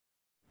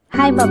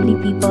Hi bubbly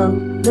people,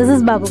 this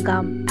is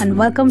Bubblegum and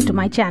welcome to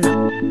my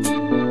channel.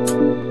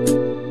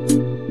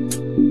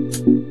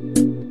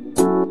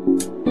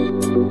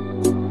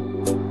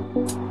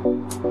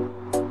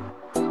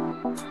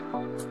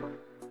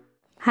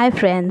 Hi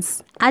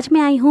friends, आज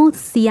मैं आई हूँ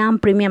SIAM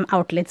premium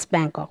outlets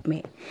Bangkok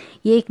में।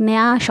 ये एक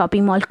नया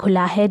शॉपिंग मॉल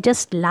खुला है,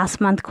 जस्ट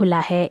लास्ट मंथ खुला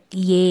है।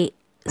 ये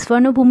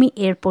स्वर्णभूमि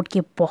एयरपोर्ट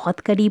के बहुत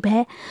करीब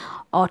है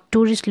और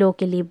टूरिस्ट लोगों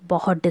के लिए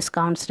बहुत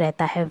डिस्काउंट्स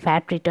रहता है,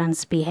 वैट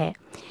रिटर्न्स भी है।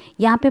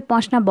 यहाँ पे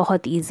पहुँचना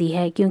बहुत इजी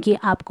है क्योंकि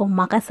आपको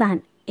माकासान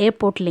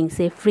एयरपोर्ट लिंक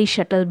से फ्री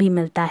शटल भी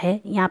मिलता है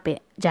यहाँ पे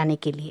जाने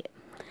के लिए।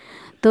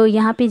 तो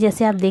यहाँ पे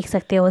जैसे आप देख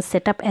सकते हो,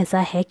 सेटअप ऐसा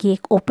है कि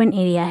एक ओपन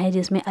एरिया है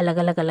जिसमें अलग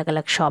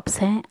अलग शॉप्स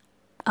हैं।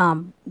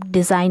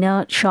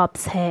 डिज़ाइनर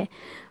शॉप्स है,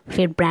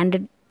 फिर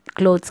ब्रांडेड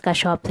क्लोथ्स का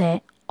शॉप है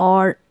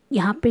और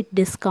यहाँ पे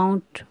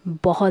डिस्काउंट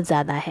बहुत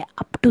ज़्यादा है,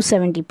 अप टू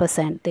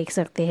 70% देख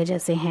सकते हैं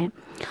जैसे हैं।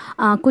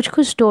 कुछ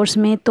स्टोर्स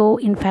में तो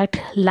इनफैक्ट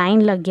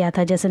लाइन लग गया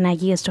था, जैसे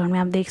नाइकी के स्टोर में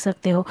आप देख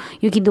सकते हो,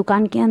 क्योंकि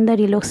दुकान के अंदर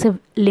ये लोग सिर्फ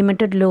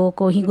लिमिटेड लोगों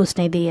को ही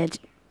घुसने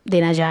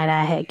देना जा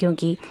रहा है,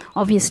 क्योंकि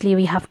obviously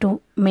we have to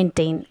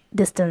maintain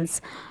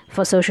distance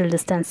for social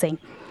distancing.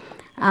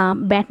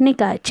 बैठने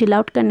का, चिल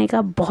आउट करने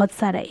का बहुत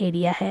सारा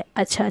एरिया है,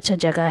 अच्छा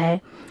जगह है।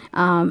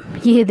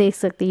 ये देख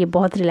सकते हैं, ये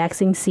बहुत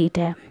रिलैक्सिंग सीट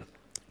है।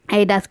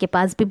 एडिडास के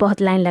पास भी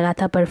बहुत लाइन लगा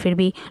था, पर फिर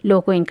भी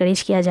लोगों को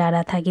इनकरेज किया जा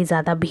रहा था कि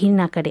ज़्यादा भीड़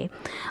ना करे।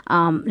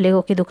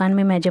 लोगों की दुकान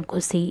में मैं जब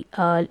घुसी,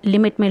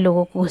 लिमिट में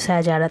लोगों को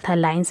घुसाया जा रहा था,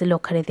 लाइन से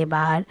लोग खड़े थे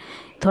बाहर।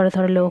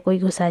 थोड़ा लोगों को ही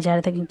घुसाया जा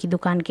रहा था क्योंकि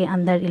दुकान के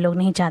अंदर ये लोग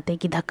नहीं चाहते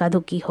कि धक्का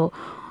धुक्की हो।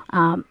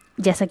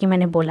 जैसा कि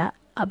मैंने बोला,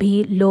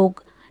 अभी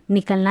लोग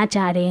निकलना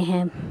चाह रहे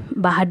हैं,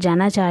 बाहर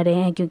जाना चाह रहे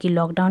हैं क्योंकि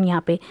लॉकडाउन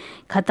यहाँ पे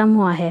ख़त्म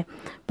हुआ है,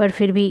 पर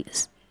फिर भी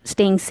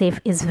staying safe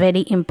is very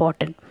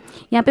important.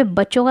 यहाँ पे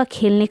बच्चों का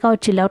खेलने का और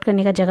चिल आउट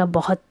करने का जगह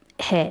बहुत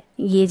है।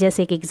 ये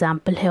जैसे एक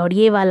एग्ज़ाम्पल है और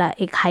ये वाला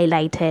एक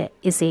हाईलाइट है।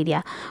 इस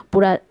एरिया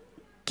पूरा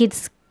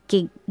किड्स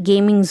के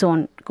गेमिंग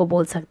जोन को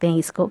बोल सकते हैं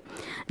इसको।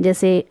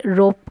 जैसे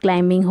रोप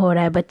क्लाइंबिंग हो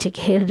रहा है, बच्चे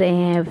खेल रहे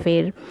हैं,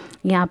 फिर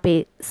यहाँ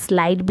पे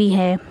स्लाइड भी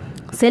है।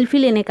 सेल्फ़ी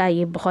लेने का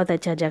ये बहुत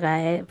अच्छा जगह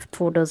है,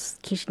 फ़ोटोज़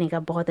खींचने का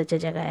बहुत अच्छा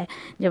जगह है।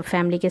 जब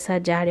फैमिली के साथ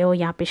जा रहे हो,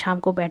 यहाँ पे शाम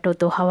को बैठो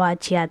तो हवा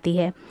अच्छी आती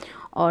है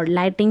और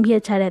लाइटिंग भी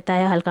अच्छा रहता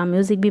है, हल्का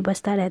म्यूज़िक भी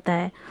बजता रहता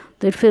है,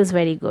 तो इट फील्स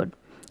वेरी गुड।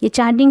 ये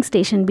चार्जिंग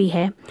स्टेशन भी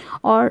है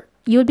और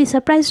you will be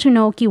surprise to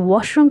know कि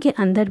वॉशरूम के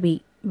अंदर भी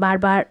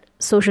बार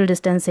सोशल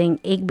डिस्टेंसिंग,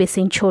 एक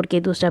बेसिन छोड़ के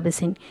दूसरा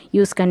बेसिन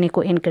यूज़ करने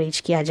को इनक्रेज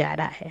किया जा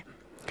रहा है।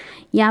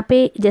 यहाँ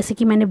पे जैसे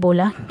कि मैंने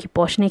बोला कि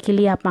पहुँचने के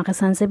लिए आप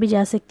माकासान से भी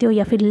जा सकते हो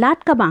या फिर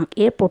लाटकाबांग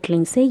एयरपोर्ट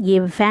लिंक से ये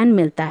वैन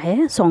मिलता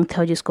है,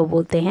 सोंगथो जिसको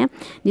बोलते हैं,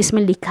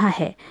 जिसमें लिखा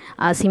है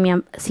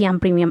सियाम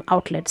प्रीमियम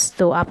आउटलेट्स।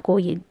 तो आपको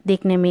ये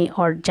देखने में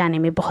और जाने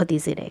में बहुत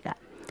ईजी रहेगा।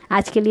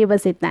 आज के लिए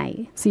बस इतना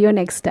ही। सी you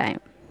next time.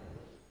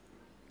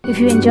 If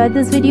you enjoyed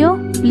this video,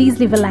 please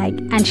leave a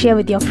like and share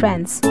with your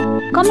friends.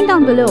 Comment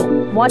down below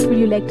what will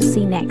you like to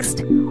see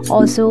next.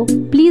 Also,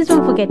 please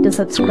don't forget to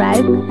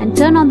subscribe and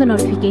turn on the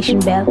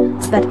notification bell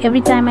so that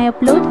every time I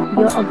upload,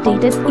 you're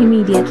updated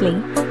immediately.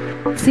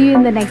 See you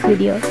in the next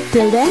video.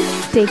 Till then,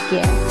 take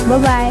care.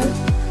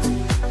 Bye-bye.